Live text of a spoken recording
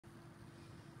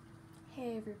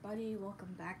Hey everybody,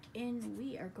 welcome back in.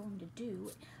 We are going to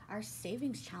do our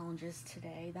savings challenges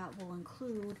today. That will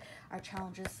include our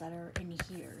challenges that are in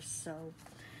here. So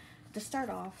to start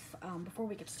off, before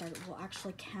we get started, we'll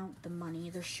actually count the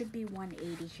money. There should be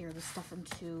 180 here, the stuff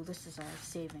into, this is our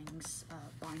savings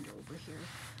binder over here.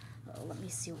 Let me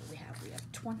see what we have. We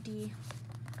have 20,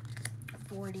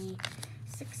 40,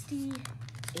 60,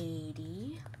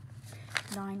 80,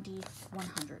 90,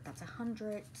 100. That's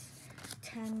 100,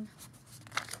 10,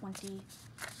 20,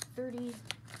 30,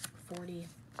 40,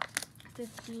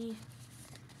 50,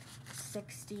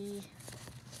 60,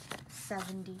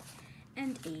 70,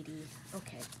 and 80.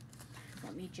 Okay,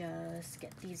 let me just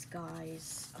get these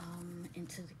guys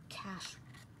into the cash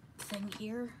thing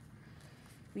here.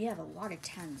 We have a lot of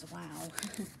tens, wow.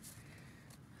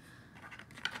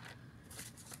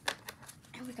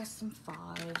 And we got some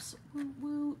fives, woot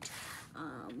woot.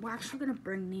 We're actually gonna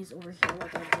bring these over here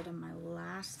like I did in my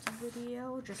last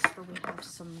video, just so we have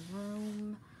some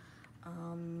room.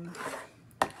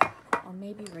 Or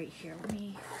maybe right here. Let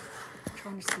me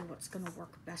try to see what's gonna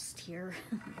work best here.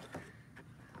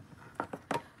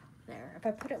 There. If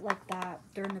I put it like that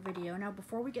during the video. Now,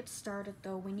 before we get started,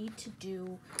 though, we need to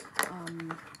do.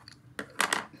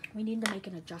 We need to make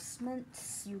an adjustment.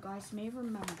 You guys may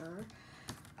remember.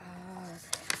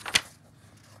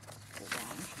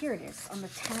 Here it is on the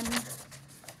 10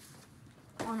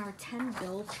 on our 10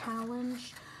 bill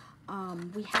challenge.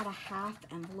 We had a half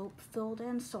envelope filled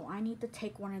in, so I need to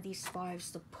take one of these fives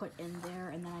to put in there,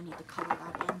 and then I need to color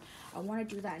that in. I want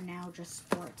to do that now just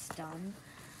before it's done.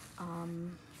 Let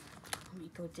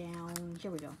me go down. Here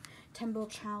we go. 10 bill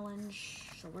challenge.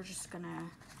 So we're just gonna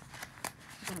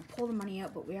pull the money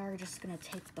out, but we are just gonna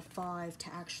take the 5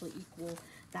 to actually equal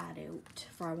that out,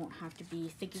 for I won't have to be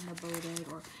thinking about it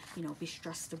or, you know, be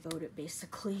stressed about it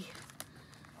basically.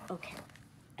 Okay,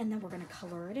 and then we're gonna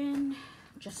color it in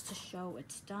just to show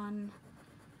it's done,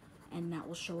 and that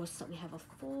will show us that we have a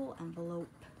full envelope.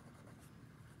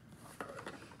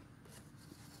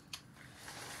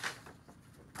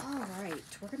 All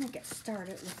right, we're gonna get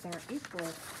started with our April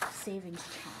savings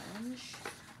challenge.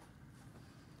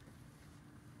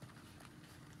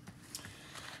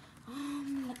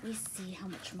 Let me see how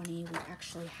much money we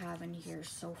actually have in here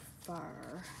so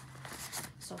far.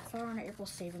 So far on our April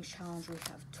savings challenge, we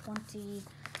have 20,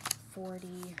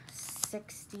 40,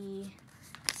 60,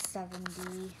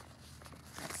 70,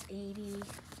 that's 80,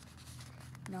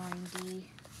 90,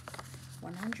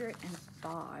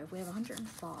 105. We have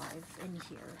 105 in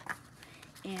here.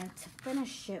 And to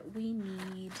finish it, we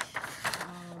need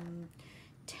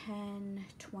 10,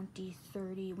 20,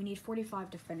 30. We need 45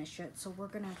 to finish it. So we're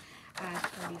going to add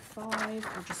 45.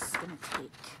 We're just going to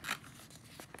take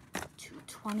 2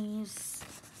 20s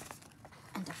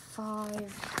and a 5.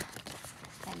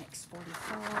 That makes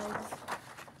 45.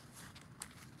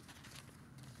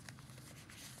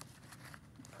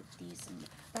 Put these in the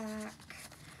back.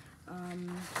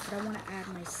 But I want to add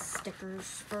my stickers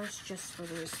first, just so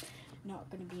there's not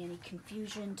going to be any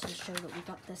confusion, to show that we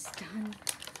got this done.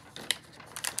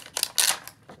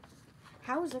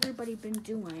 How has everybody been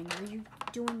doing? Are you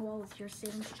doing well with your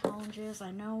savings challenges?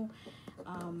 I know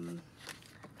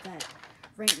that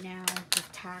right now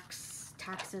with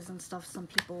taxes and stuff, some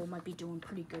people might be doing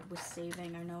pretty good with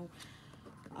saving. I know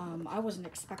I wasn't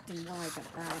expecting what I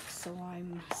got back, so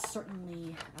I'm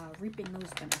certainly reaping those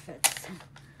benefits.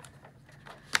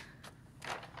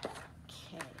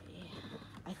 Okay,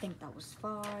 I think that was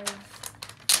 5.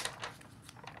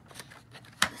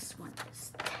 This one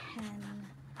is 10.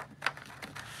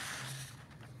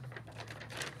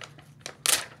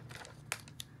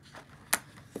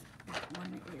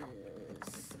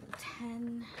 Is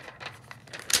 10,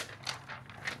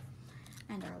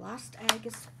 and our last egg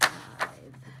is 5.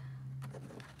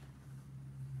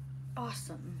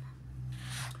 Awesome.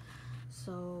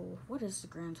 So what is the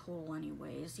grand total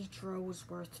anyways? Each row is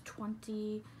worth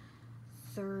 20,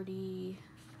 30,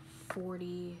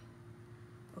 40.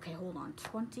 Okay, hold on.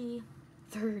 20,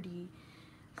 30,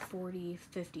 40,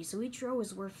 50. So each row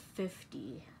is worth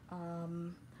 50.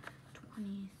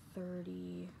 20,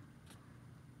 30,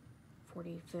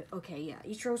 40, 50. Okay, yeah,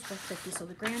 each row's worth 50. So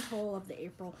the grand total of the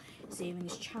April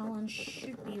savings challenge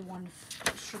should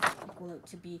equal out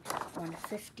to be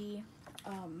 150.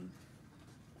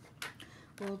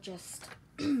 We'll just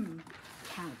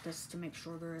count this to make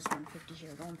sure there is 150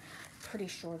 here. Though I'm pretty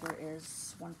sure there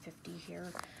is 150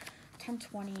 here. 10,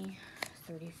 20,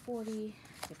 30, 40,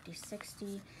 50,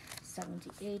 60,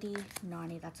 70, 80,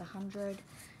 90. That's 100.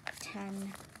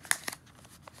 10,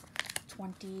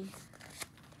 20,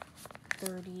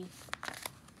 30,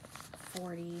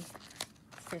 40,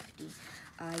 50.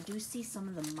 I do see some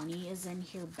of the money is in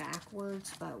here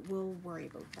backwards, but we'll worry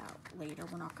about that later.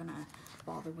 We're not gonna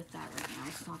bother with that right now.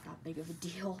 It's not that big of a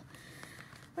deal.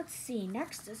 Let's see,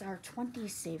 next is our 20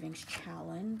 savings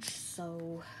challenge.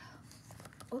 So,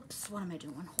 oops, what am I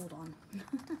doing? Hold on.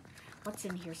 What's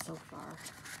in here so far?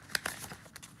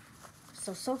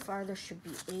 So far there should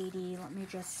be 80. Let me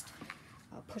just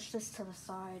push this to the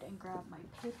side and grab my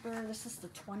paper. This is the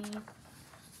 20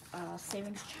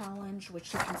 savings challenge,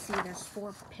 which you can see there's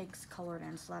 4 pigs colored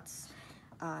in, so that's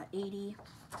 80.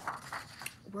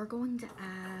 We're going to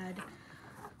add,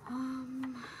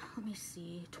 let me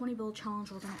see, 20 bill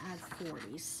challenge, we're going to add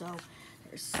 40. So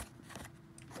there's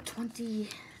 20,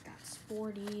 that's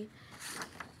 40.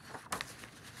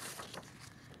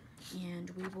 And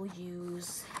we will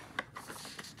use,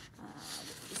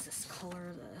 what is this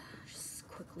color? Just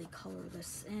quickly color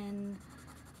this in.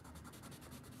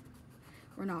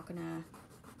 We're not gonna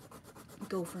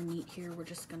go for neat here. We're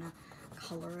just gonna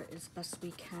color it as best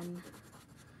we can.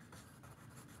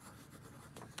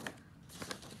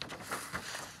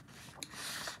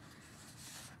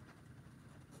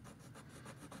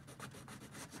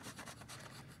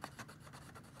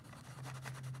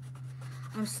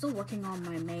 I'm still working on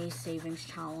my May savings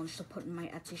challenge to put in my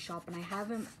Etsy shop, and I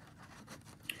haven't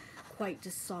quite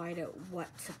decided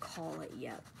what to call it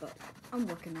yet, but I'm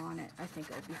working on it. I think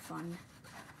it'll be fun.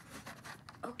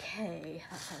 Okay,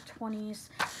 that's our 20s,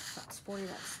 that's 40,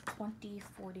 that's 20,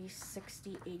 40,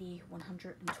 60, 80,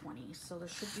 120. So there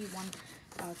should be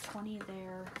 20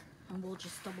 there, and we'll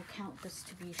just double count this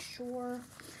to be sure.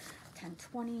 10,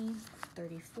 20,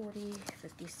 30, 40,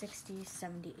 50, 60,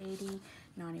 70, 80,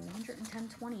 90, 110,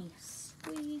 20.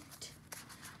 Sweet.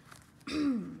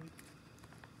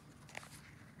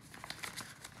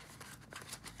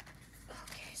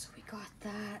 Okay, so we got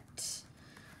that.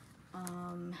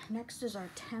 Next is our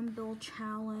 10 bill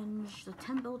challenge. The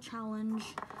 10 bill challenge,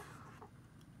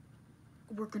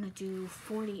 we're gonna do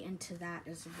 40 into that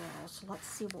as well. So let's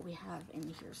see what we have in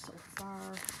here so far.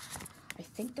 I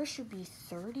think there should be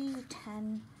 30,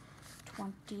 10,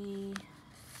 20,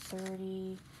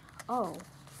 30, oh,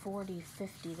 40,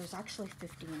 50. There's actually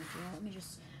 50 in here. Let me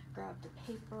just grab the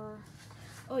paper.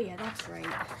 Oh yeah, that's right.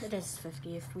 It is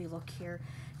 50 if we look here.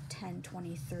 10,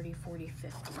 20, 30, 40,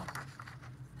 50.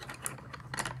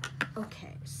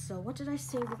 Okay, so what did I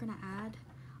say we're gonna add?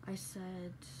 I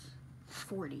said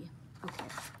 40. Okay,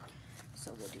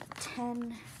 so we'll do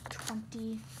 10,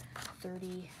 20,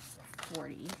 30,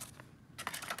 40.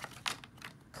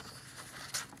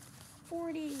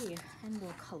 40, and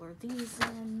we'll color these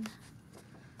in.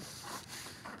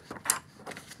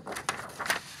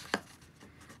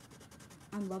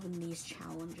 I'm loving these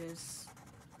challenges.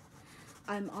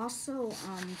 I'm also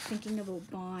thinking about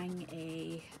buying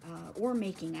or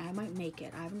making, I might make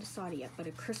it, I haven't decided yet, but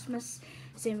a Christmas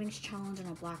savings challenge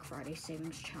and a Black Friday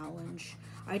savings challenge.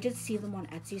 I did see them on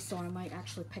Etsy, so I might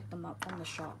actually pick them up from the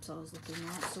shops I was looking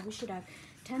at. So we should have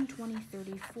 10, 20,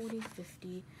 30, 40,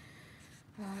 50,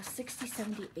 60,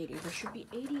 70, 80. There should be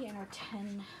 80 in our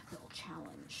 10 bill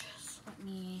challenge. So let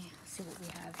me see what we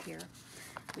have here.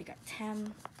 We got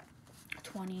 10,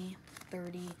 20,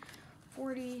 30,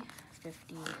 40,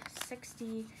 50,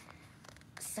 60,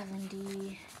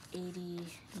 70, 80,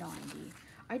 90.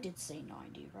 I did say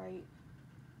 90, right?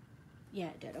 Yeah,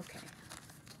 it did. Okay.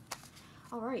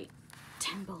 All right.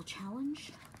 10 bill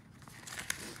challenge.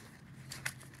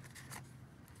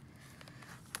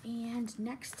 And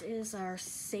next is our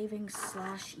savings /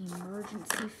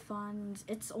 emergency fund.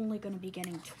 It's only going to be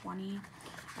getting 20.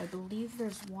 I believe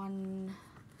there's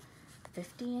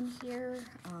 150 in here.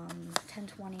 10,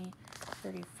 20,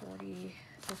 30, 40,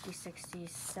 50, 60,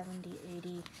 70,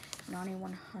 80, 90,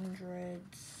 100.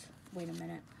 Wait a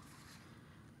minute.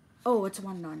 Oh, it's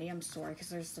 190. I'm sorry, because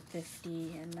there's the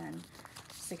 50 and then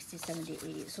 60, 70,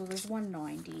 80. So there's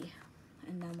 190.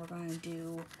 And then we're going to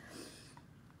do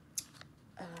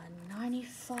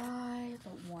 95,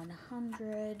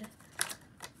 100,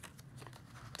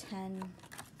 10,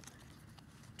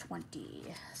 20.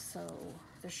 So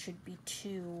there should be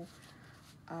 2.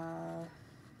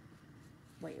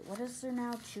 Wait, what is there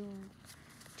now?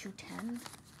 210?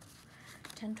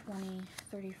 10, 20,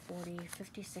 30, 40,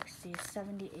 50, 60,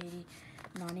 70, 80,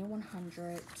 90,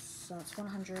 100. So that's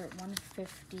 100,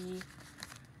 150,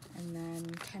 and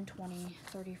then 10, 20,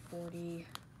 30, 40,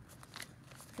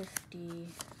 50,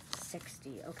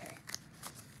 60. Okay.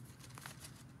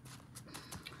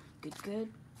 Good,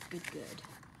 good, good, good.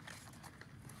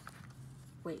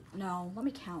 Wait, no, let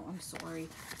me count. I'm sorry.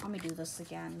 Let me do this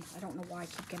again. I don't know why I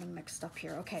keep getting mixed up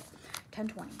here. Okay, 10,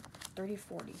 20, 30,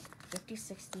 40, 50,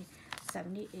 60,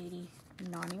 70, 80,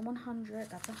 90, 100.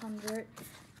 That's 100.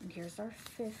 And here's our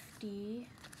 50,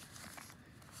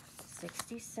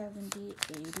 60, 70,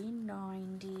 80,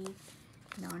 90,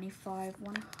 95,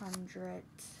 100,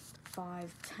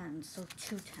 510. So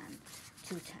 210.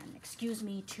 210. Excuse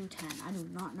me, 210. I do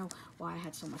not know why I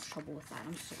had so much trouble with that.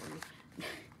 I'm sorry.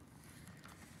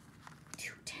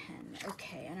 210.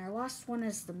 Okay, and our last one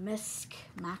is the MISC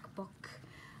MacBook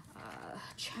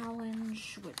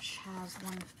challenge, which has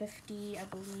 150, I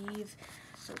believe.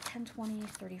 So 10, 20,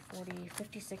 30, 40,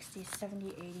 50, 60, 70,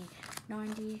 80,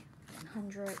 90,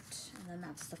 100, and then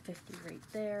that's the 50 right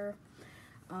there.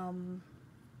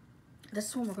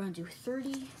 This one we're going to do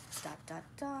 30,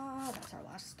 that's our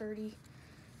last 30.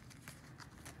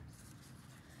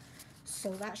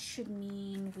 So that should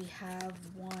mean we have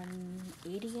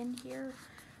 180 in here.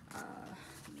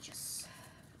 Let me just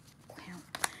count.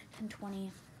 10,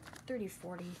 20, 30,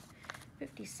 40,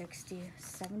 50, 60,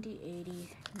 70, 80,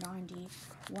 90,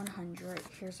 100.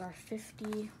 Here's our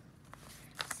 50,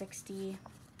 60,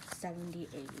 70,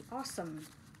 80. Awesome.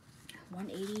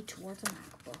 180 towards a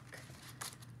MacBook.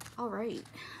 Alright,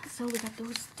 so we got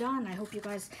those done. I hope you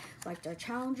guys liked our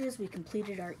challenges. We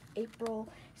completed our April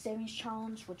savings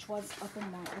challenge, which was up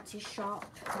in my Etsy shop.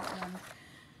 That one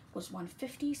was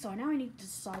 150, so now I need to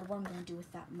decide what I'm going to do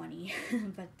with that money.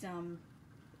 But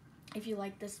if you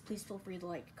like this, please feel free to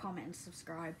like, comment, and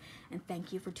subscribe. And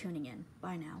thank you for tuning in.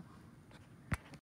 Bye now.